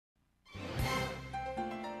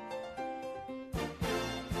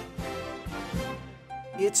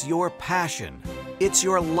It's your passion. It's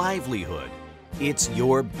your livelihood. It's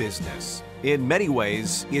your business. In many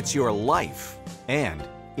ways, it's your life. And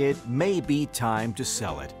it may be time to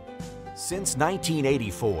sell it. Since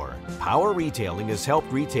 1984, Power Retailing has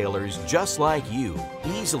helped retailers just like you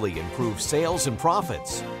easily improve sales and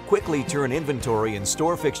profits, quickly turn inventory and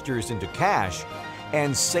store fixtures into cash,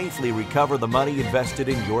 and safely recover the money invested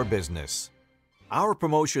in your business. Our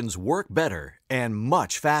promotions work better and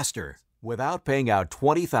much faster without paying out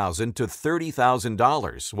 $20,000 to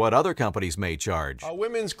 $30,000, what other companies may charge. A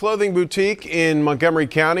women's clothing boutique in Montgomery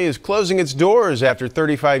County is closing its doors after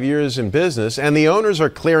 35 years in business, and the owners are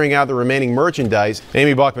clearing out the remaining merchandise.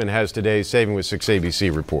 Amy Buckman has today's Saving with 6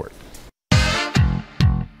 ABC report.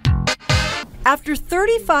 After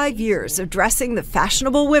 35 years of dressing the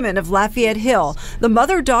fashionable women of Lafayette Hill, the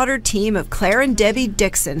mother-daughter team of Claire and Debbie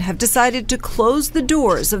Dixon have decided to close the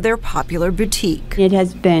doors of their popular boutique. It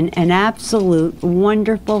has been an absolute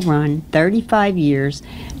wonderful run, 35 years,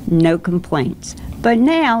 no complaints. But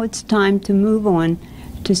now it's time to move on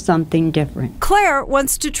to something different. Claire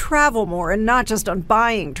wants to travel more and not just on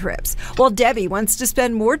buying trips, while Debbie wants to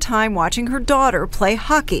spend more time watching her daughter play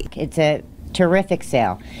hockey. It's a terrific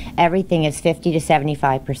sale. Everything is 50 to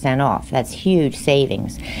 75% off. That's huge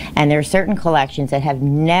savings. And there are certain collections that have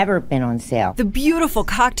never been on sale. The beautiful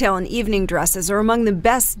cocktail and evening dresses are among the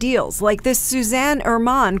best deals, like this Suzanne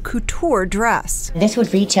Herman couture dress. This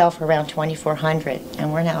would retail for around $2,400,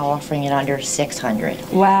 and we're now offering it under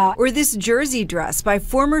 $600. Wow. Or this jersey dress by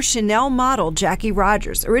former Chanel model Jackie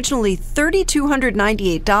Rogers, originally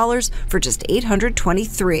 $3,298 for just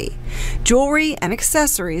 $823. Jewelry and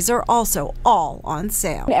accessories are also all on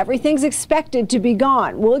sale. Everything's expected to be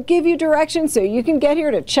gone. We'll give you directions so you can get here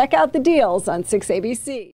to check out the deals on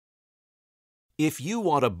 6ABC. If you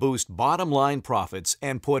want to boost bottom-line profits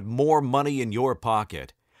and put more money in your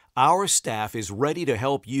pocket, our staff is ready to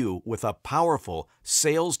help you with a powerful,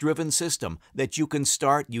 sales-driven system that you can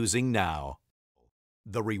start using now.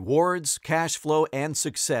 The rewards, cash flow, and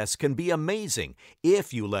success can be amazing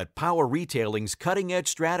if you let Power Retailing's cutting-edge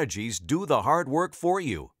strategies do the hard work for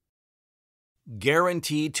you.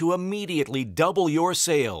 Guaranteed to immediately double your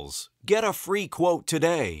sales. Get a free quote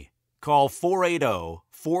today. Call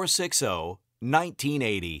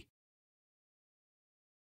 480-460-1980.